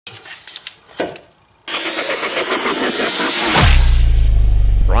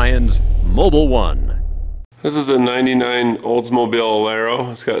Mobile One. This is a 99 Oldsmobile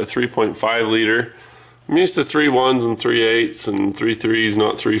Alero. It's got a 3.5 liter. I'm used to 3.1s and 3.8s and 3.3s,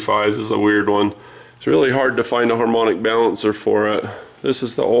 not 3.5s. This is a weird one. It's really hard to find a harmonic balancer for it. This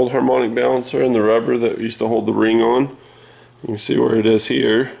is the old harmonic balancer and the rubber that we used to hold the ring on. You can see where it is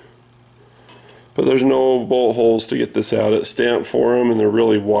here. But there's no bolt holes to get this out. It's stamped for them and they're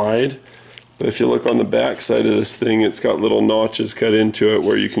really wide. But if you look on the back side of this thing, it's got little notches cut into it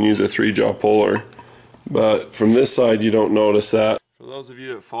where you can use a 3-jaw puller. But from this side you don't notice that. For those of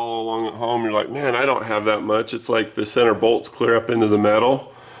you that follow along at home, you're like, man, I don't have that much. It's like the center bolts clear up into the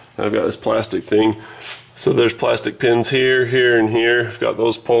metal. And I've got this plastic thing. So there's plastic pins here, here, and here. I've got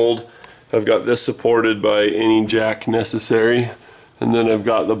those pulled. I've got this supported by any jack necessary. And then I've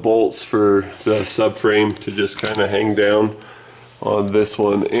got the bolts for the subframe to just kind of hang down on this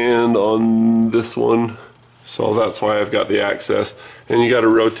one and on this one. So that's why I've got the access. And you got to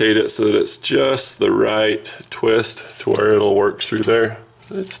rotate it so that it's just the right twist to where it'll work through there.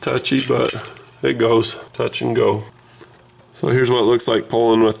 It's touchy, but it goes. Touch and go. So here's what it looks like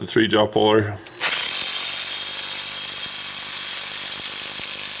pulling with the 3-jaw puller.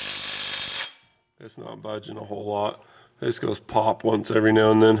 It's not budging a whole lot. This goes pop once every now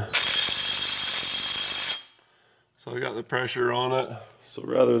and then. So I got the pressure on it. So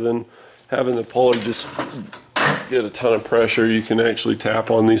rather than having the puller just get a ton of pressure, you can actually tap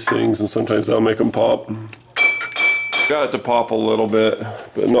on these things and sometimes that'll make them pop. Got it to pop a little bit,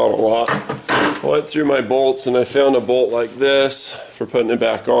 but not a lot. I went through my bolts and I found a bolt like this for putting it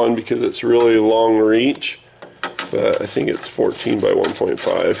back on because it's really long reach. But I think it's 14 by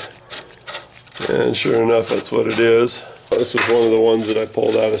 1.5. And sure enough, that's what it is. This was one of the ones that I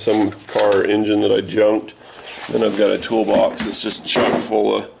pulled out of some car engine that I junked. Then I've got a toolbox that's just chock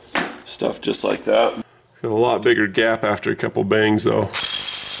full of stuff just like that. It's got a lot bigger gap after a couple bangs though. I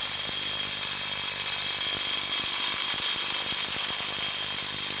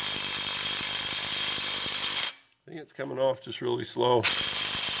think it's coming off just really slow.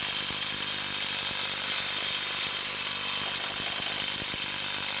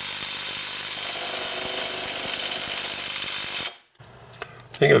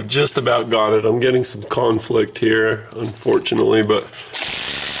 I think I've just about got it. I'm getting some conflict here, unfortunately, but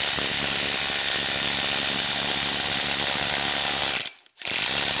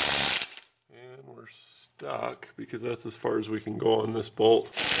and we're stuck because that's as far as we can go on this bolt.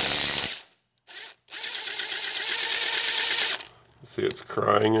 See, it's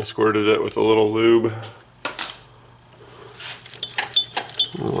crying. I squirted it with a little lube.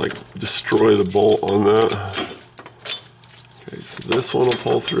 I'm gonna like destroy the bolt on that. Okay, so this one will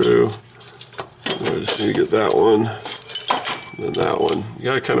pull through. I just need to get that one, and then that one. You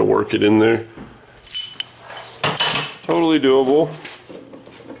gotta kind of work it in there. Totally doable.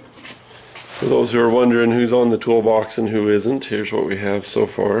 For those who are wondering who's on the toolbox and who isn't, here's what we have so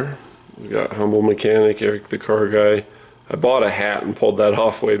far. We got Humble Mechanic, Eric the Car Guy. I bought a hat and pulled that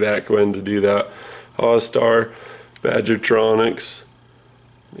off way back when to do that. Lodstar, Badgertronics,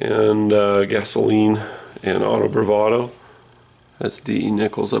 and Gasoline, and Auto Bravado. That's D.E.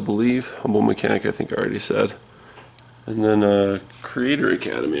 Nichols, I believe. Humble Mechanic, I think I already said. And then Creator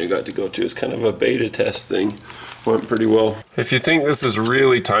Academy I got to go to. It's kind of a beta test thing. Went pretty well. If you think this is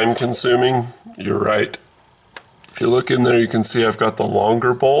really time consuming, you're right. If you look in there, you can see I've got the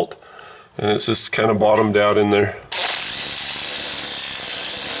longer bolt, and it's just kind of bottomed out in there.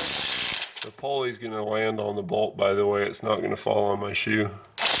 The pulley's going to land on the bolt, by the way. It's not going to fall on my shoe.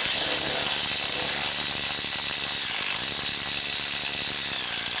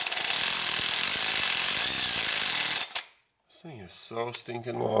 This thing is so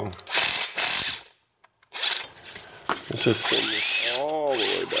stinking long. Let's just spin this all the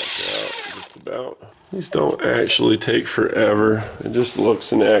way back out, just about. These don't actually take forever. It just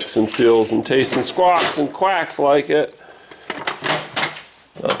looks and acts and feels and tastes and squawks and quacks like it.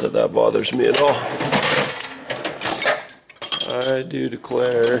 Not that that bothers me at all. I do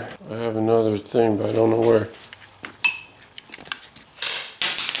declare I have another thing, but I don't know where.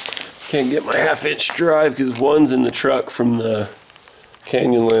 Can't get my 1/2-inch drive because one's in the truck from the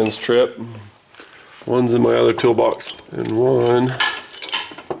Canyonlands trip. One's in my other toolbox, and one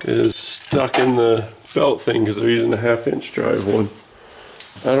is stuck in the belt thing because they're using a 1/2-inch drive one.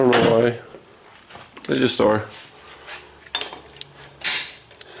 I don't know why. They just are.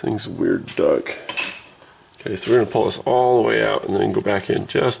 This thing's a weird duck. Okay, so we're going to pull this all the way out and then go back in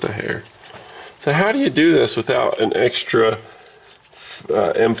just a hair. So how do you do this without an extra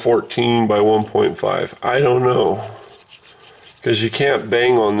M14 by 1.5? I don't know. Because you can't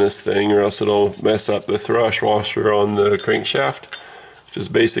bang on this thing or else it'll mess up the thrush washer on the crankshaft. which is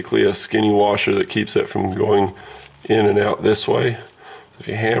basically a skinny washer that keeps it from going in and out this way. If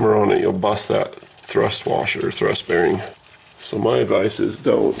you hammer on it, you'll bust that thrust washer or thrust bearing. So my advice is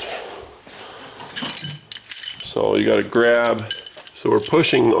don't. So you got to grab, so we're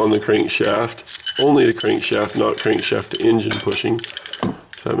pushing on the crankshaft, only the crankshaft, not crankshaft to engine pushing,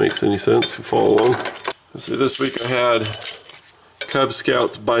 if that makes any sense. Follow along. So this week I had Cub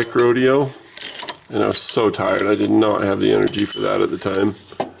Scouts bike rodeo, and I was so tired. I did not have the energy for that at the time.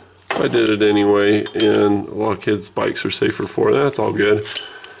 I did it anyway, and a lot of kids' bikes are safer for that. That's all good.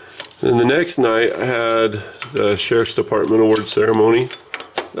 Then the next night I had the Sheriff's Department award ceremony.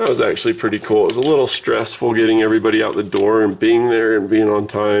 That was actually pretty cool. It was a little stressful getting everybody out the door and being there and being on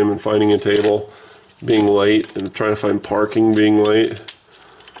time and finding a table, being late, and trying to find parking being late.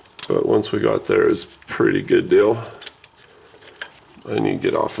 But once we got there, it was a pretty good deal. I need to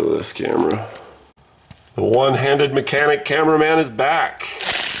get off of this camera. The one-handed mechanic cameraman is back. I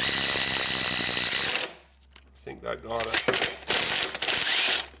think that got it.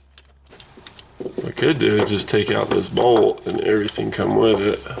 What I could do is just take out this bolt and everything come with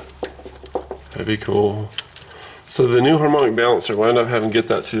it. That'd be cool. So the new harmonic balancer, we ended up having to get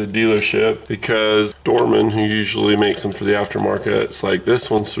that to the dealership because Dorman, who usually makes them for the aftermarket, it's like,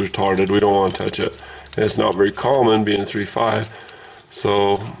 this one's retarded, we don't want to touch it. And it's not very common being a 3.5,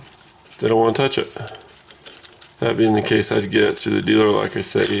 so they don't want to touch it. That being the case, I'd get it through the dealer, like I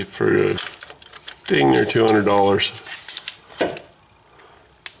say, for dang near $200.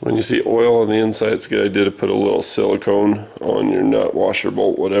 When you see oil on the inside, it's a good idea to put a little silicone on your nut, washer,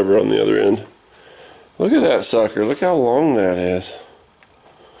 bolt, whatever on the other end. Look at that sucker. Look how long that is.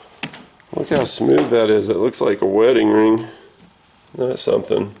 Look how smooth that is. It looks like a wedding ring. That's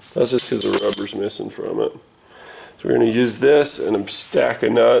something. That's just because the rubber's missing from it. So we're going to use this and a stack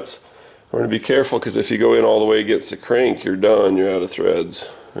of nuts. We're going to be careful because if you go in all the way against the crank, you're done. You're out of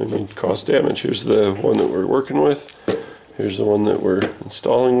threads. I mean, cause damage. Here's the one that we're working with. Here's the one that we're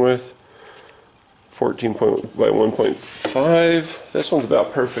installing with. 14 by 1.5. This one's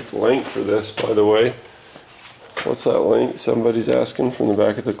about perfect length for this, by the way. What's that length? Somebody's asking from the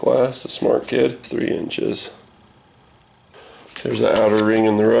back of the class. A smart kid. 3 inches. Here's the outer ring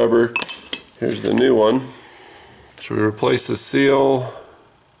and the rubber. Here's the new one. So we replace the seal.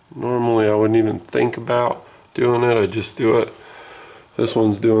 Normally I wouldn't even think about doing it. I just do it. This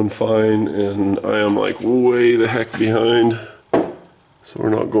one's doing fine, and I am like way the heck behind, so we're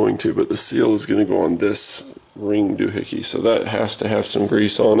not going to, but the seal is going to go on this ring doohickey, so that has to have some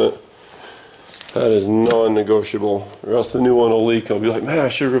grease on it. That is non-negotiable, or else the new one will leak. I'll be like, man, I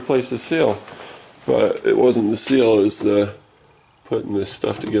should replace the seal. But it wasn't the seal, it was the putting this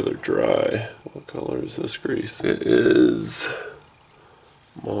stuff together dry. What color is this grease? It is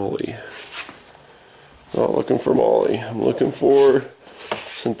Molly. Not looking for Molly, I'm looking for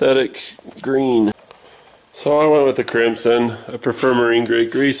synthetic green. So I went with the crimson. I prefer marine grade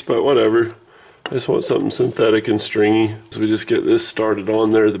grease, but whatever. I just want something synthetic and stringy. So we just get this started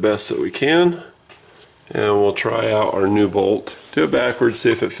on there the best that we can. And we'll try out our new bolt. Do it backwards, see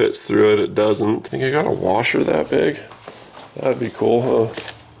if it fits through it. It doesn't. I think I got a washer that big. That'd be cool, huh?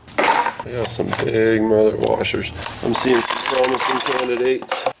 I got some big mother washers. I'm seeing some promising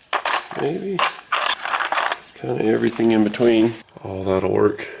candidates. Maybe. Kind of everything in between. Oh, that'll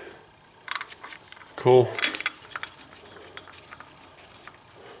work. Cool.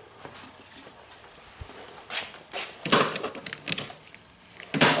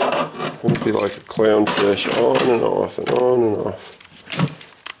 It's gonna be like a clownfish, on and off and on and off.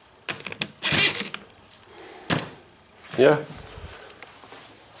 Yeah.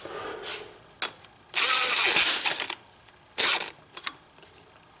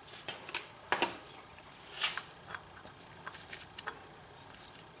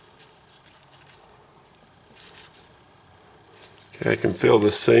 Okay, I can feel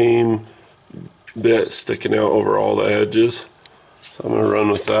the same bit sticking out over all the edges. So I'm going to run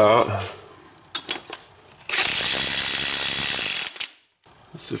with that.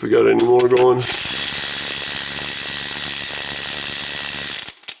 Let's see if we got any more going.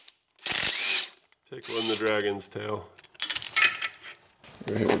 Tickling the dragon's tail.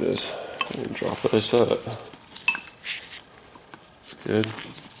 Here it is. I didn't drop it, I said it. It's good.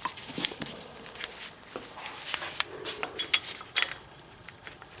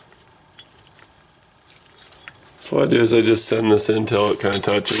 So what I do is I just send this in until it kind of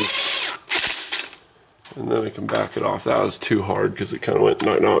touches, and then I can back it off. That was too hard because it kind of went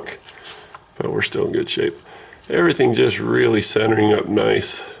knock knock, but we're still in good shape. Everything just really centering up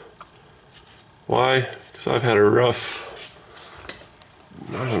nice. Why? Because I've had a rough,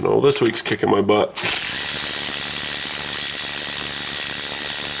 I don't know, this week's kicking my butt.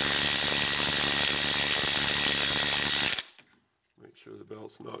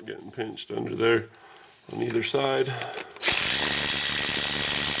 getting pinched under there on either side.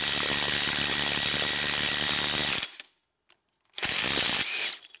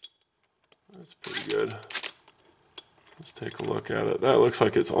 That's pretty good. Let's take a look at it. That looks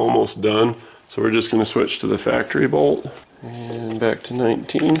like it's almost done. So we're just going to switch to the factory bolt. And back to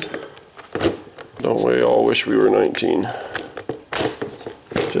 19. Don't we all wish we were 19?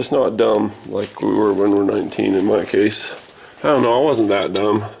 Just not dumb like we were when we're 19 in my case. I don't know, I wasn't that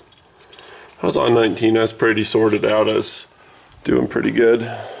dumb. I was on 19, I was pretty sorted out, I was doing pretty good.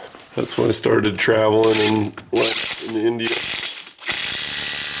 That's when I started traveling and went in India.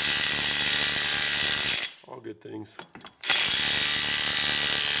 All good things.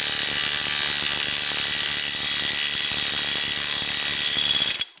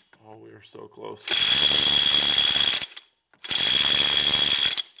 Oh, we are so close.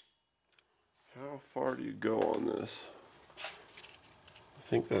 How far do you go on this? I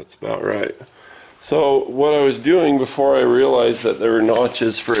think that's about right. So what I was doing before I realized that there were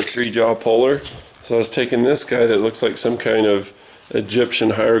notches for a 3-jaw puller, so I was taking this guy that looks like some kind of Egyptian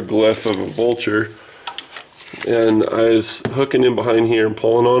hieroglyph of a vulture, and I was hooking in behind here and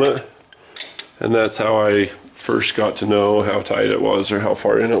pulling on it, and that's how I first got to know how tight it was or how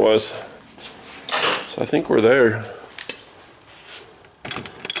far in it was. So I think we're there.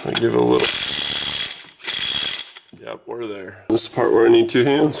 I give it a little. Yep, we're there. This is the part where I need 2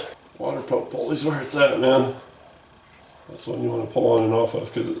 hands. Water pump pulley's where it's at, man. That's one you want to pull on and off of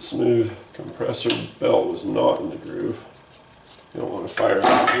because it's smooth. Compressor belt was not in the groove. You don't want to fire up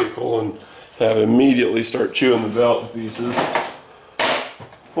the vehicle and have it immediately start chewing the belt to pieces.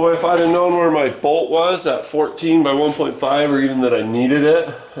 Boy, if I'd have known where my bolt was at 14 by 1.5, or even that I needed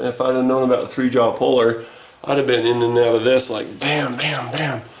it, and if I'd have known about the 3-jaw puller, I'd have been in and out of this like bam, bam,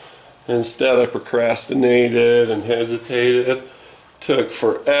 bam. Instead, I procrastinated and hesitated. Took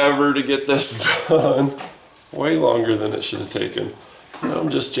forever to get this done. Way longer than it should have taken. Now I'm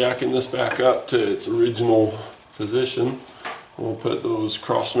just jacking this back up to its original position. We'll put those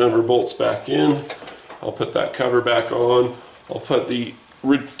cross member bolts back in. I'll put that cover back on. I'll put the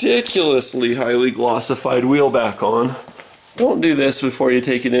ridiculously highly glossified wheel back on. Don't do this before you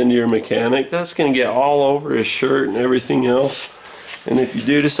take it into your mechanic. That's going to get all over his shirt and everything else. And if you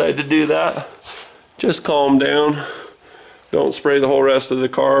do decide to do that, just calm down. Don't spray the whole rest of the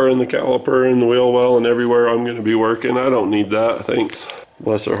car and the caliper and the wheel well and everywhere I'm going to be working. I don't need that, thanks.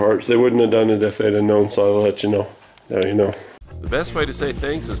 Bless their hearts. They wouldn't have done it if they'd have known, so I'll let you know. Now you know. The best way to say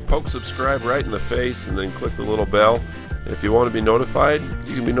thanks is poke subscribe right in the face and then click the little bell. If you want to be notified,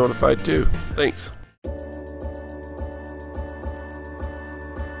 you can be notified too. Thanks.